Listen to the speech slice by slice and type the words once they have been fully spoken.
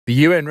The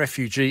UN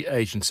Refugee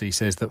Agency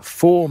says that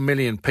 4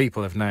 million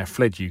people have now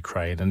fled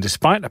Ukraine, and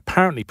despite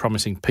apparently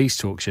promising peace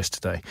talks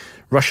yesterday,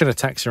 Russian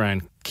attacks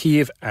around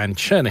Kyiv and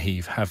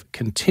Chernihiv have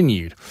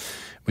continued.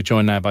 We're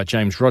joined now by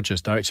James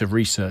Rogers, Director of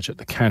Research at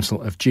the Council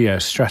of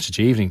Geostrategy.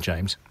 Evening,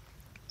 James.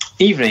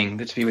 Evening,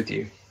 good to be with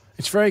you.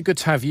 It's very good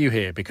to have you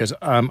here because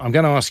I'm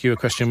going to ask you a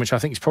question which I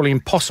think is probably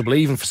impossible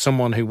even for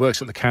someone who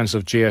works at the Council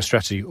of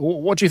Geostrategy.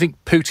 What do you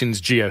think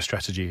Putin's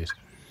geostrategy is?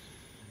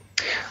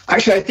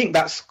 Actually, I think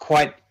that's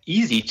quite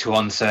easy to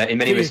answer in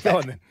many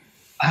respects.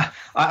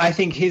 I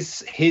think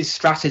his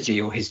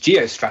strategy or his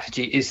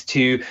geostrategy is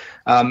to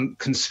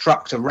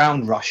construct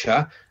around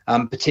Russia,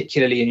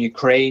 particularly in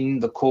Ukraine,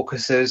 the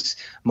Caucasus,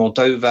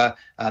 Moldova,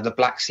 the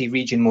Black Sea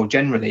region more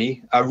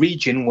generally, a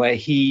region where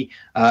he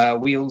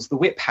wields the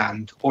whip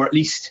hand, or at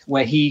least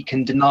where he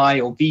can deny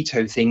or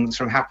veto things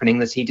from happening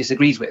that he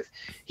disagrees with.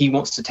 He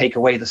wants to take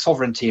away the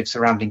sovereignty of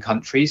surrounding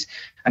countries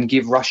and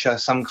give Russia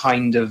some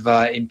kind of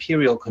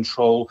imperial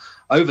control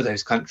over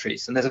those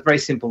countries. And there's a very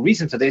simple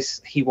reason for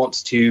this. He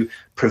wants to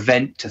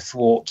prevent, to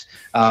thwart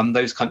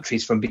those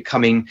countries from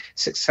becoming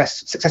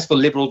successful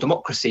liberal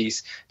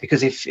democracies.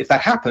 Because if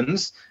that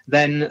happens,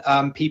 then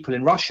people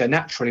in Russia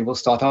naturally will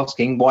start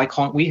asking, why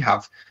can't we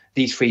have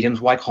these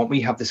freedoms? Why can't we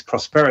have this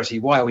prosperity?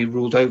 Why are we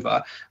ruled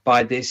over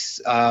by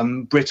this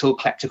brittle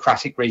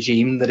kleptocratic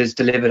regime that has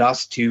delivered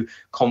us to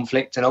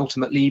conflict and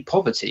ultimately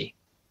poverty?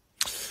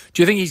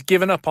 Do you think he's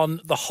given up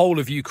on the whole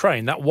of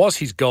Ukraine? That was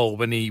his goal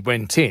when he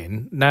went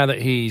in. Now that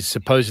he's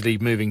supposedly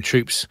moving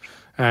troops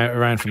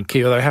around from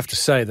Kyiv, although I have to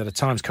say that a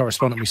Times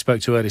correspondent we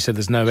spoke to earlier said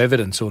there's no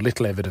evidence or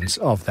little evidence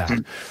of that.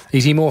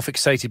 Is he more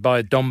fixated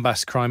by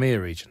Donbass, Crimea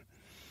region?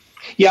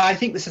 Yeah, I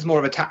think this is more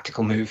of a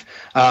tactical move.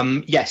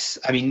 Yes,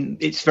 I mean,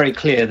 it's very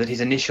clear that his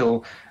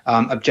initial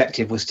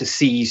objective was to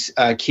seize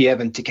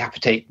Kiev and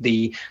decapitate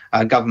the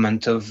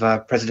government of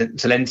President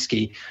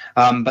Zelensky.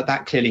 But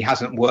that clearly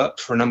hasn't worked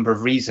for a number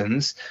of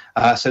reasons.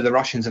 So the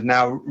Russians have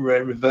now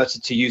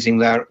reverted to using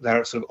their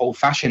sort of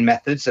old-fashioned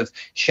methods of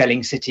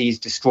shelling cities,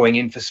 destroying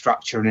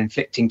infrastructure and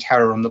inflicting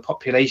terror on the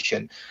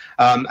population.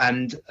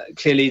 And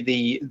clearly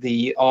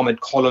the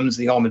armoured columns,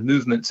 the armoured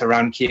movements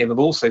around Kiev have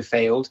also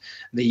failed.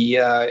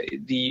 The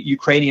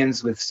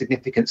Ukrainians, with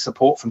significant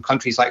support from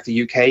countries like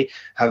the UK,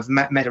 have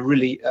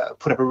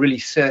put up a really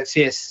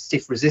fierce,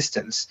 stiff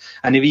resistance,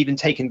 and have even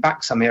taken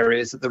back some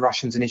areas that the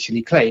Russians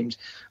initially claimed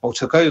or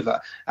took over.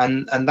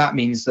 And that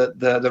means that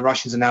the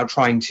Russians are now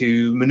trying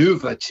to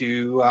maneuver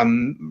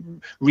to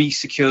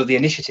re-secure the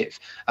initiative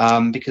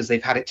because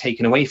they've had it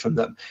taken away from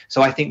them.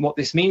 So I think what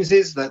this means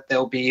is that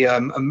there'll be a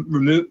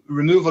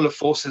removal of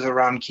forces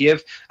around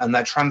Kiev and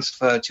their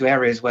transfer to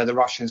areas where the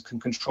Russians can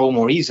control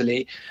more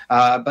easily.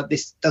 But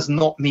this does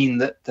not mean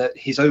that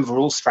his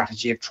overall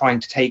strategy of trying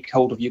to take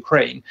hold of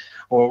Ukraine,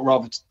 or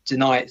rather to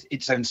deny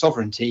its own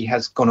sovereignty,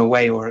 has gone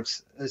away or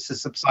has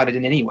subsided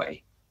in any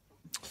way.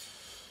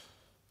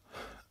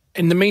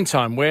 In the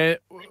meantime, where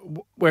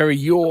are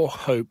your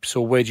hopes,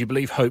 or where do you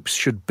believe hopes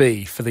should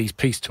be for these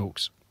peace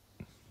talks?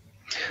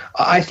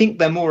 I think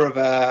they're more of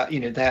a,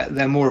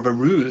 they're more of a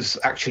ruse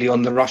actually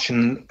on the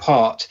Russian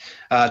part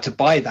to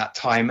buy that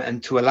time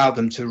and to allow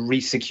them to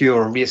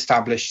re-secure or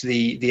re-establish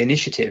the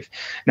initiative.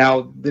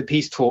 Now, the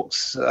peace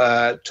talks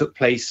took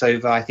place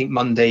over, I think,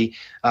 Monday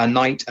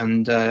night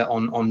and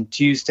on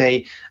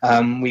Tuesday.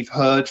 We've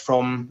heard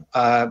from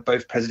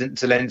both President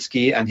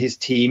Zelensky and his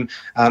team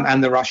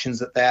and the Russians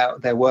that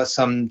there were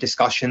some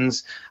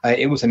discussions.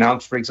 It was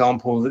announced, for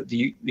example, that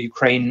the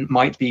Ukraine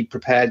might be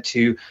prepared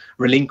to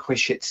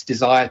relinquish its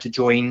desire to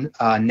join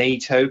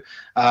NATO,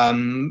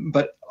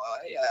 but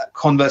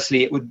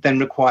conversely, it would then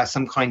require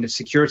some kind of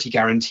security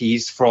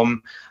guarantees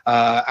from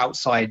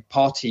outside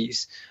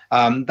parties.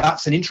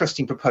 That's an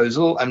interesting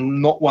proposal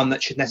and not one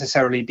that should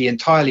necessarily be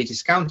entirely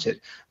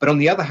discounted. But on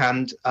the other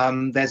hand,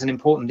 there's an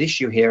important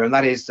issue here, and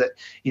that is that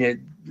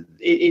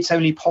it's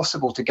only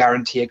possible to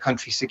guarantee a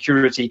country's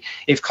security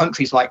if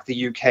countries like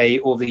the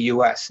UK or the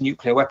US,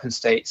 nuclear weapon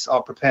states,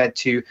 are prepared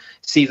to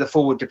see the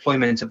forward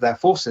deployment of their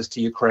forces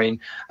to Ukraine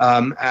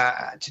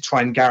to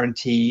try and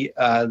guarantee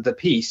the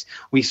peace.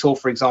 We saw,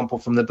 for example,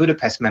 from the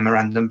Budapest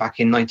Memorandum back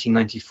in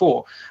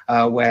 1994,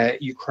 where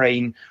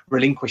Ukraine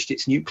relinquished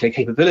its nuclear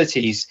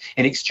capabilities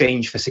in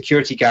exchange for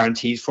security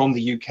guarantees from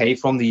the UK,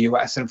 from the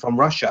US and from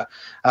Russia,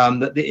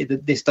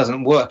 that this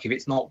doesn't work if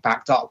it's not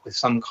backed up with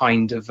some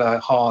kind of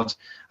hard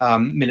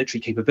military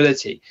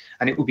capability.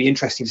 And it will be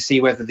interesting to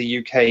see whether the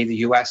UK, the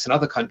US and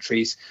other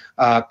countries,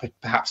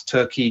 perhaps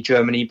Turkey,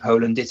 Germany,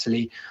 Poland,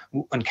 Italy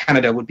and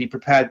Canada, would be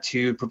prepared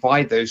to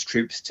provide those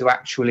troops to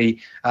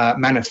actually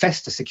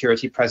manifest a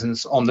security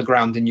presence on the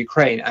ground in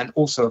Ukraine. And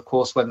also, of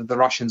course, whether the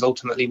Russians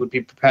ultimately would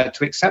be prepared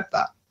to accept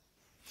that.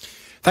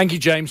 Thank you,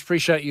 James.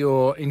 Appreciate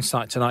your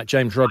insight tonight.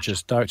 James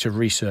Rogers, Director of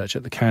Research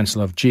at the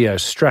Council of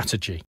Geostrategy.